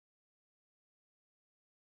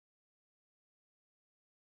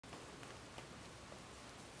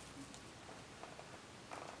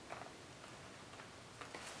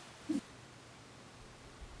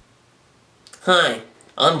Hi,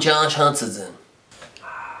 I'm Josh Hutcherson.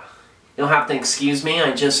 You'll have to excuse me,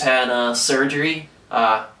 I just had surgery.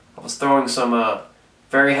 I was throwing some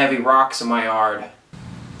very heavy rocks in my yard.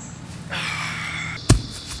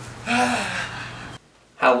 Had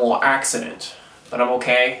a little accident, but I'm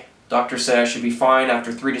okay. Doctor said I should be fine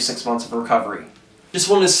after 3 to 6 months of recovery. Just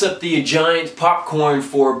want to accept the giant popcorn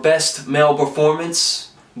for best male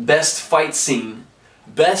performance, best fight scene,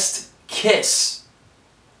 best kiss,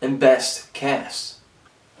 and best cast.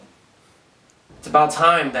 It's about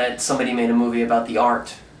time that somebody made a movie about the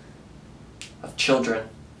art of children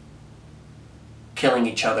killing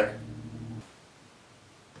each other.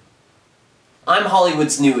 I'm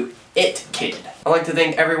Hollywood's new It Kid. I'd like to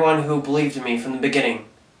thank everyone who believed in me from the beginning.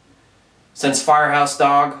 Since Firehouse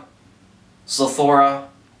Dog, Slothora,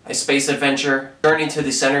 A Space Adventure, Journey to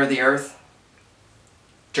the Center of the Earth,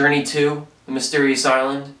 Journey to the Mysterious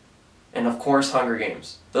Island, and of course Hunger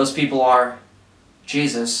Games. Those people are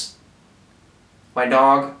Jesus, my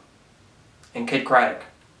dog, and Kid Kraddick.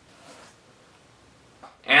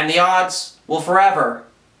 And the odds will forever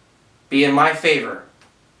be in my favor.